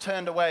old has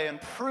turned away and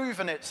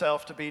proven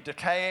itself to be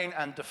decaying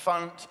and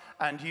defunct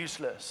and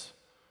useless.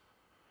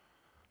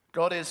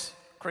 God is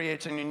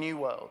creating a new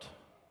world.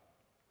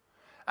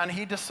 And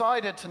he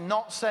decided to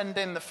not send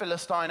in the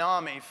Philistine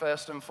army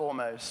first and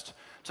foremost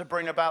to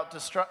bring about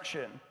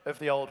destruction of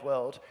the old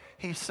world.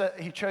 He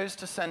chose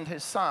to send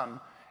his son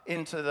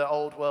into the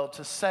old world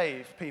to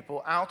save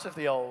people out of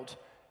the old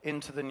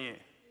into the new.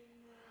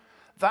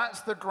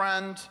 That's the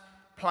grand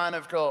plan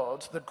of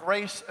God, the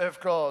grace of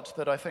God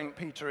that I think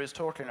Peter is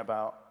talking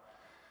about.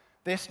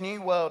 This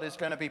new world is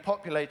going to be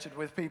populated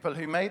with people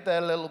who made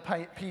their little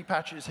pea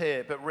patches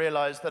here but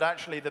realized that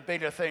actually the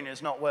bigger thing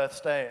is not worth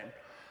staying.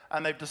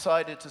 And they've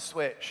decided to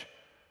switch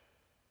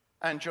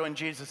and join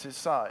Jesus'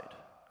 side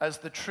as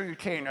the true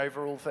king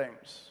over all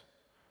things.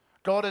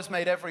 God has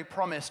made every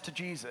promise to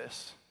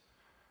Jesus.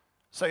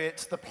 So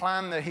it's the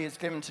plan that he has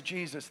given to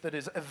Jesus that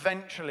is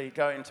eventually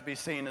going to be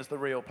seen as the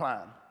real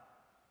plan.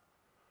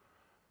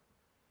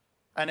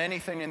 And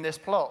anything in this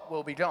plot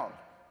will be gone.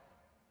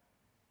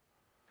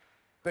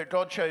 But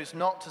God chose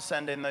not to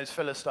send in those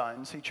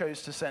Philistines. He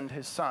chose to send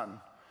his son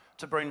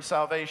to bring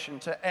salvation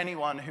to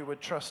anyone who would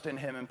trust in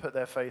him and put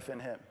their faith in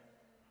him.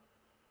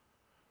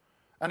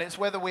 And it's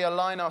whether we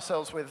align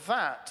ourselves with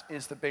that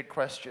is the big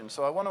question.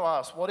 So I want to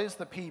ask, what is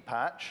the pea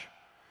patch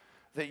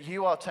that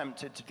you are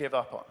tempted to give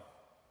up on?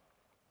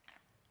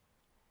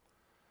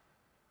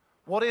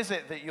 What is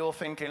it that you're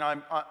thinking,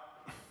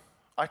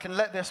 I can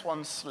let this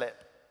one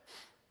slip?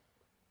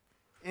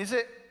 Is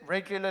it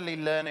regularly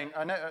learning?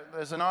 I know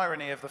there's an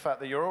irony of the fact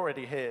that you're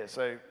already here,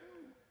 so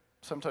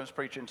sometimes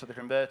preaching to the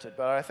converted,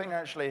 but I think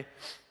actually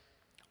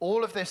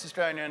all of this is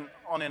going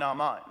on in our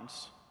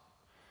minds.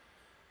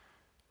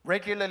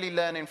 Regularly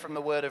learning from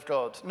the Word of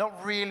God,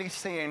 not really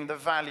seeing the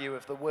value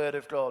of the Word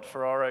of God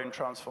for our own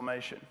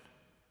transformation.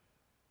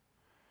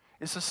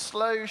 It's a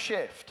slow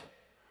shift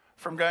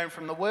from going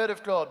from the Word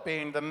of God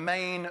being the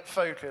main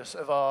focus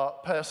of our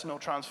personal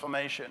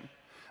transformation.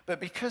 But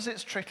because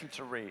it's tricky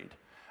to read,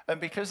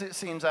 and because it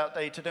seems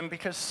outdated, and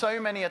because so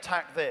many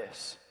attack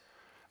this,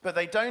 but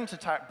they don't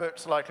attack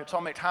books like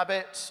Atomic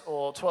Habits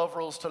or 12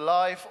 Rules to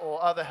Life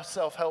or other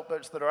self-help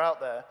books that are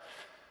out there,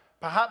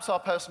 perhaps our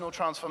personal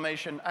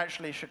transformation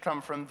actually should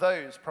come from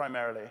those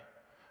primarily.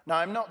 Now,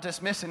 I'm not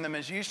dismissing them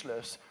as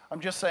useless. I'm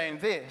just saying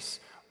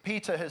this,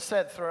 Peter has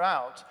said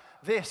throughout,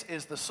 this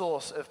is the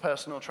source of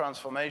personal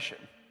transformation.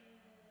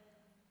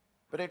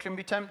 But it can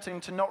be tempting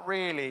to not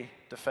really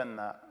defend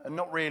that and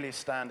not really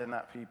stand in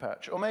that pea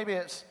patch. Or maybe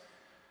it's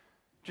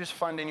just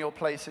finding your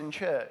place in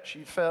church.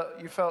 You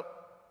felt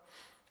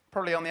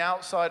probably on the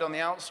outside, on the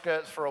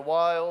outskirts for a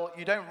while.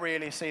 You don't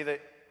really see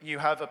that you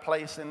have a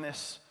place in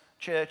this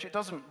church. It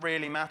doesn't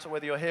really matter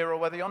whether you're here or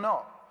whether you're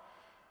not.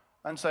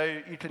 And so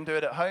you can do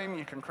it at home.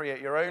 You can create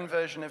your own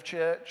version of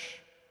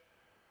church.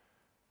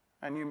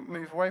 And you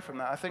move away from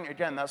that. I think,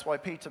 again, that's why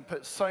Peter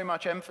puts so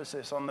much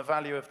emphasis on the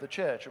value of the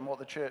church and what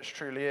the church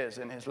truly is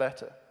in his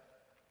letter.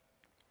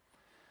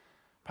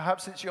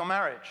 Perhaps it's your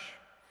marriage.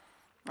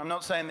 I'm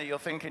not saying that you're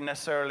thinking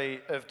necessarily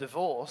of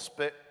divorce,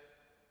 but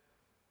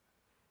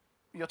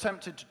you're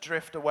tempted to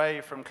drift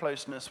away from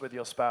closeness with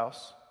your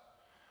spouse.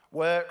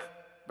 Work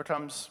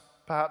becomes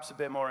perhaps a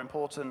bit more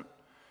important.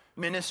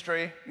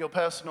 Ministry, your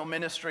personal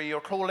ministry,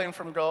 your calling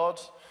from God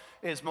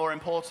is more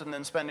important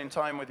than spending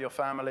time with your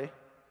family.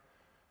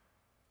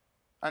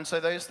 And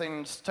so those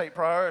things take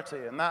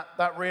priority, and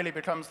that really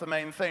becomes the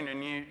main thing,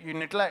 and you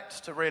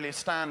neglect to really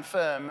stand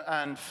firm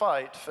and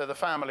fight for the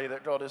family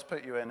that God has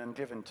put you in and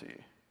given to you.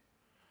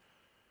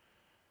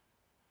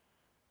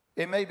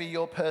 It may be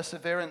your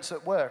perseverance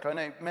at work. I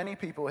know many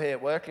people here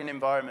work in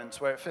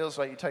environments where it feels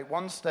like you take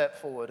one step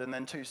forward and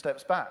then 2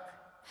 steps back.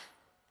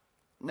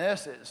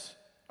 Nurses,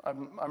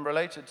 I'm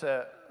related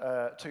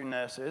to 2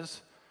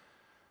 nurses.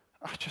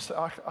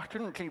 I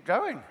couldn't keep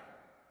going.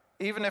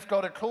 Even if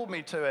God had called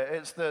me to it,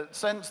 it's the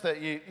sense that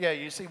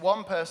you see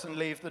one person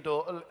leave the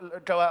door,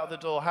 go out of the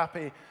door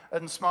happy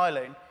and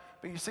smiling,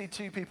 but you see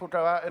 2 people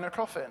go out in a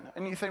coffin,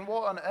 and you think,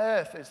 what on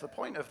earth is the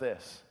point of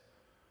this?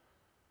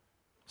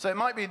 So it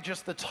might be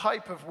just the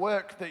type of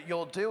work that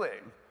you're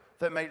doing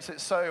that makes it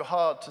so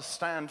hard to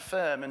stand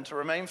firm and to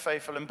remain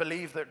faithful and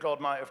believe that God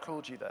might have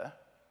called you there.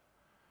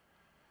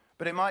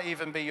 But it might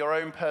even be your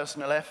own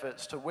personal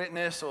efforts to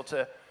witness or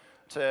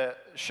to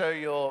show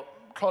your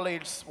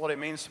colleagues what it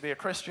means to be a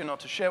Christian or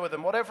to share with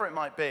them, whatever it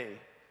might be,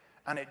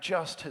 and it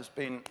just has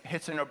been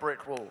hitting a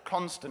brick wall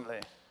constantly.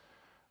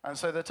 And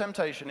so the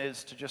temptation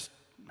is to just,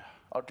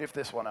 I'll give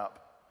this one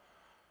up.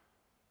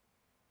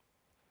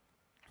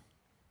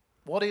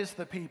 What is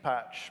the pea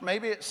patch?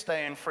 Maybe it's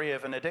staying free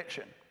of an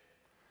addiction.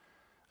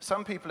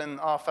 Some people in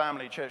our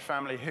family, church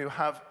family, who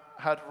have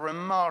had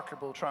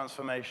remarkable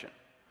transformation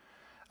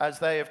as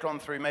they have gone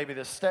through maybe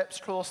the steps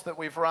course that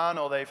we've run,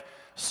 or they've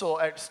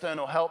sought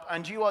external help,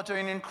 and you are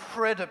doing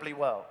incredibly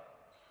well,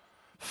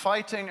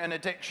 fighting an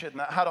addiction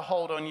that had a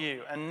hold on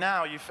you, and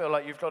now you feel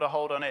like you've got a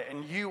hold on it,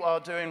 and you are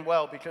doing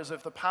well because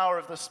of the power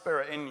of the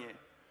Spirit in you.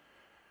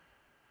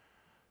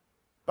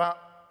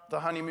 But the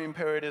honeymoon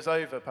period is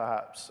over,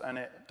 perhaps, and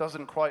it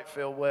doesn't quite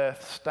feel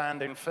worth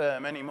standing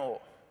firm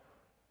anymore.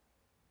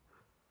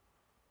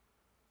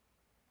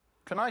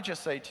 Can I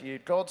just say to you,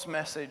 God's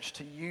message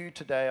to you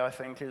today, I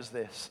think, is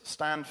this: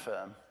 stand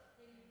firm.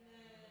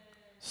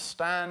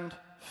 Stand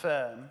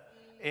firm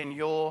in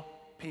your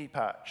pea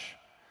patch.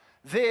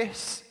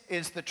 This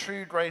is the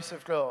true grace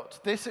of God.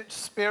 This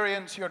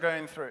experience you're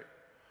going through,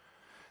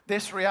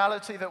 this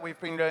reality that we've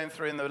been going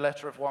through in the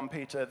letter of 1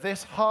 Peter,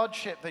 this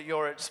hardship that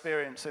you're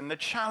experiencing, the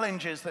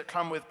challenges that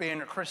come with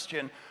being a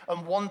Christian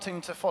and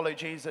wanting to follow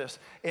Jesus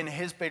in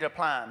his bigger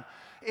plan,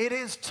 it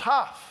is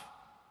tough.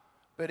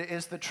 But it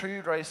is the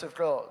true grace of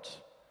God.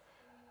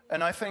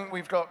 And I think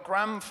we've got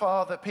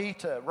Grandfather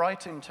Peter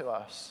writing to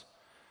us,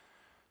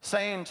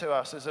 saying to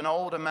us as an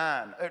older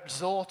man,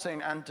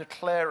 exhorting and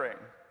declaring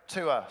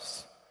to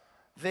us,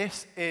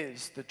 this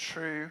is the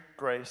true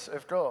grace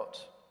of God.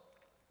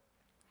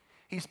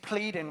 He's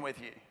pleading with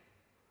you.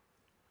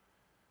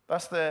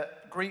 That's the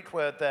Greek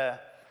word there,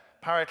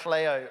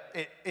 parakleo.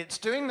 It's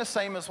doing the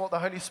same as what the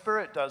Holy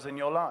Spirit does in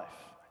your life.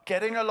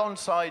 Getting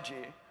alongside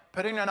you,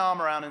 putting an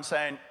arm around and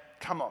saying,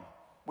 come on.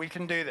 We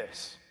can do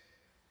this.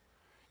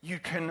 You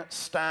can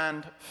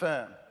stand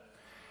firm.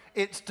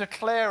 It's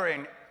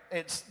declaring,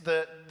 it's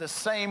the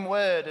same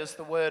word as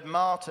the word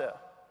martyr.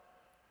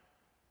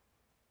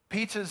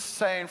 Peter's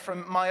saying,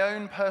 from my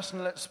own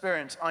personal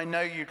experience, I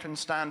know you can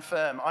stand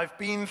firm. I've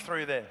been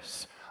through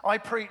this. I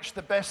preached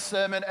the best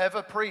sermon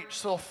ever preached,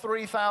 saw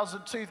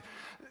 3,000,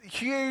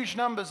 huge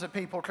numbers of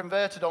people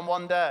converted on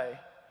one day.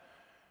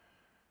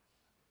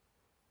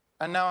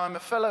 And now I'm a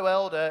fellow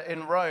elder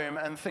in Rome,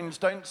 and things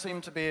don't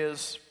seem to be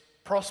as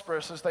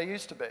prosperous as they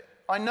used to be.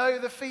 I know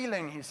the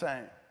feeling, he's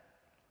saying.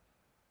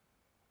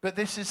 But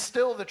this is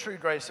still the true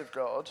grace of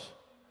God.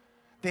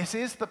 This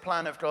is the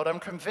plan of God. I'm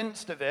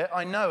convinced of it.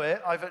 I know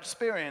it. I've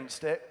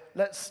experienced it.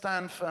 Let's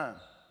stand firm.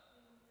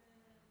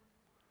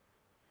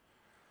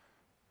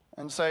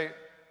 And so,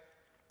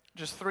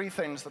 just 3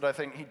 things that I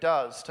think he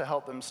does to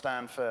help them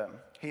stand firm.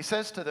 He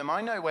says to them,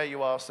 I know where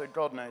you are, so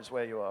God knows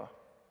where you are.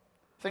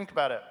 Think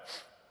about it.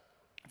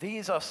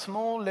 These are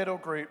small little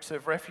groups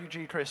of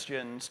refugee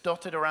Christians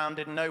dotted around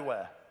in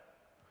nowhere.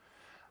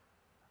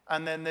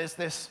 And then there's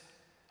this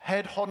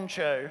head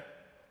honcho,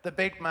 the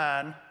big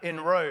man in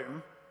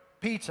Rome,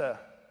 Peter,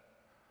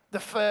 the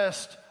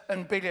first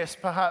and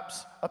biggest,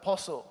 perhaps,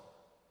 apostle.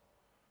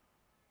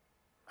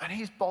 And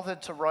he's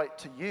bothered to write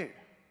to you.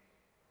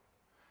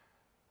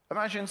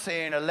 Imagine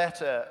seeing a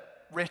letter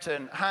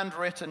written,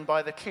 handwritten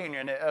by the king,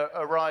 and it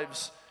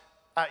arrives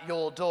at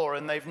your door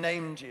and they've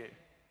named you.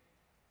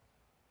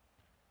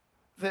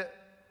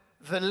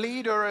 The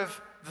leader of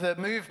the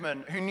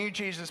movement, who knew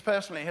Jesus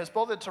personally, has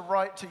bothered to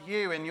write to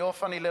you in your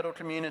funny little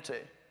community.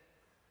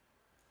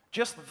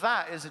 Just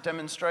that is a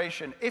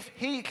demonstration. If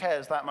he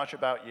cares that much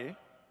about you,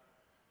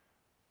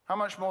 how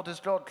much more does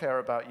God care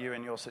about you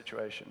in your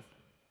situation?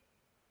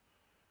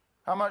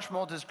 How much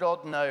more does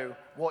God know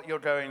what you're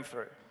going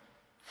through?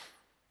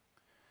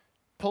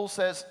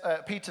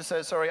 Peter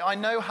says, I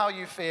know how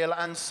you feel,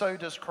 and so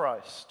does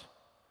Christ.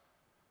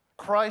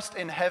 Christ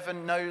in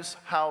heaven knows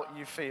how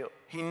you feel.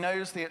 He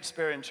knows the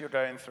experience you're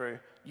going through.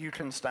 You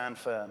can stand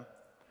firm.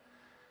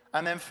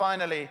 And then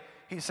finally,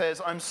 he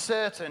says, I'm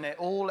certain it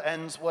all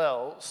ends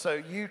well, so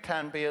you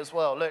can be as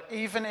well. Look,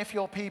 even if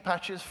your pea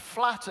patch is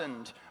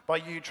flattened by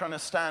you trying to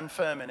stand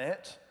firm in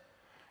it,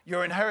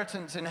 your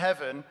inheritance in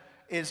heaven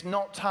is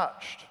not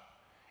touched.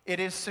 It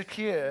is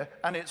secure,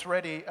 and it's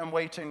ready and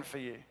waiting for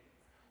you,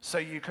 so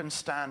you can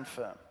stand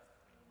firm.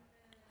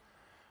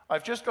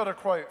 I've just got a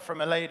quote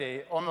from a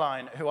lady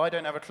online who I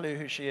don't have a clue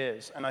who she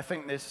is, and I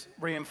think this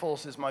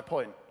reinforces my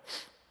point.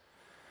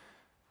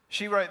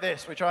 She wrote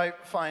this, which I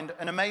find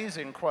an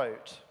amazing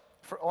quote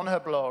on her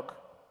blog,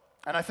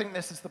 and I think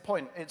this is the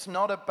point. It's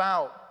not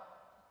about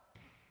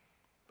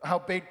how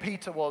big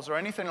Peter was or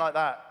anything like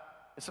that.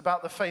 It's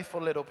about the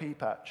faithful little pea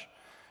patch.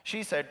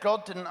 She said,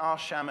 God didn't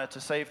ask Shammah to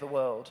save the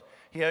world.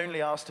 He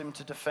only asked him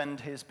to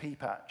defend his pea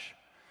patch.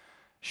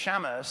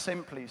 Shammah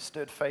simply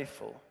stood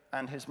faithful,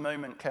 and his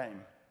moment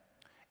came.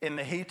 In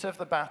the heat of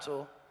the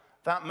battle,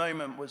 that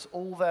moment was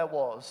all there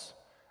was,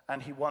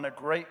 and he won a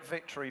great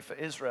victory for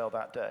Israel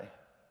that day.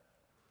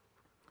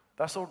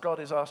 That's all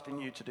God is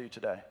asking you to do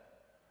today.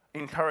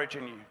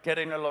 Encouraging you,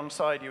 getting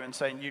alongside you and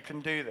saying, you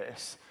can do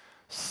this.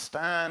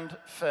 Stand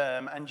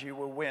firm and you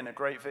will win a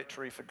great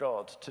victory for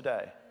God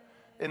today.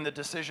 in the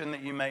decision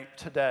that you make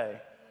today,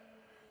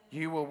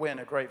 you will win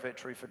a great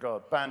victory for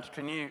God. Band,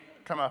 can you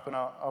come up and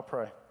I'll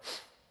pray.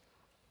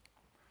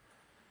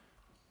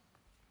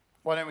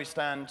 Why don't we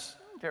stand,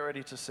 get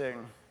ready to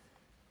sing.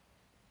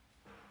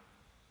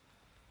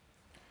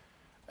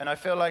 And I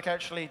feel like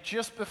actually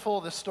just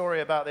before the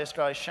story about this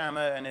guy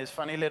Shammah and his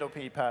funny little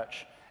pea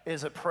patch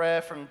is a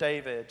prayer from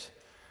David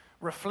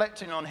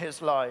reflecting on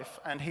his life,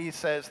 and he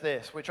says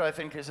this, which I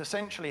think is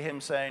essentially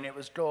him saying it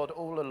was God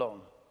all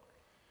along.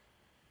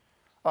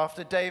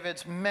 After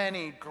David's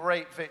many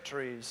great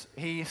victories,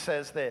 he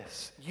says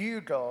this,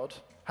 "You, God,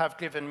 have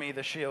given me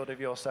the shield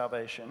of your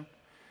salvation,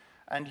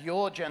 and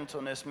your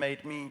gentleness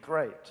made me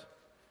great.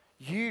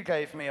 You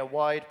gave me a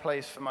wide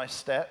place for my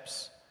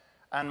steps,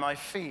 and my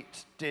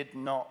feet did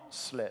not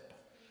slip."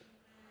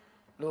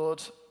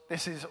 Lord,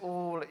 this is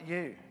all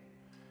you.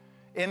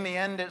 In the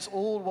end, it's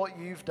all what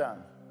you've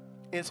done.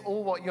 It's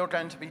all what you're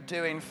going to be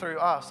doing through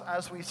us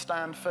as we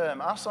stand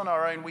firm. Us on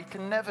our own, we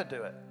can never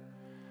do it.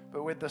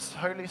 But with the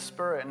Holy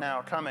Spirit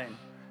now coming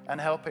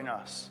and helping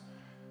us,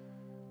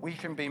 we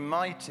can be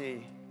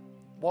mighty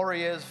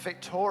warriors,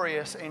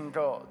 victorious in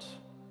God.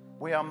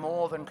 We are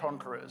more than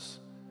conquerors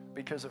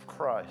because of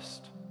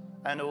Christ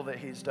and all that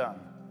he's done.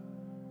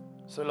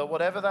 So Lord,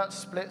 whatever that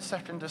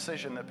split-second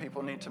decision that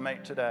people need to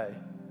make today,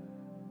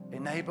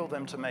 enable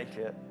them to make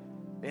it,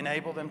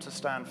 enable them to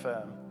stand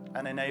firm,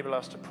 and enable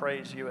us to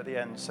praise you at the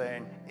end,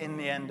 saying, in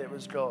the end it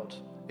was God.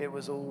 It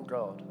was all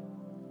God.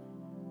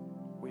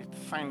 We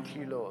thank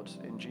you, Lord,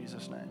 in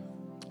Jesus' name.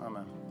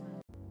 Amen.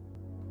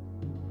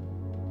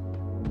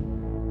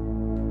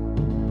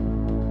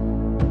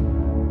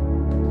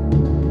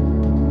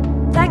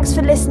 Thanks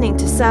for listening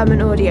to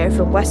sermon audio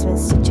from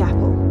Westminster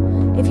Chapel.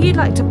 If you'd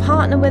like to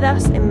partner with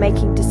us in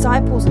making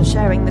disciples and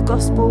sharing the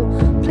gospel,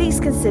 please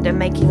consider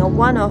making a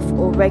one-off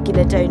or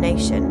regular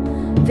donation.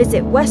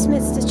 Visit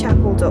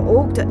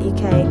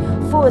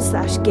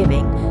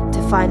westminsterchapel.org.uk/giving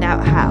to find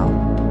out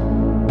how.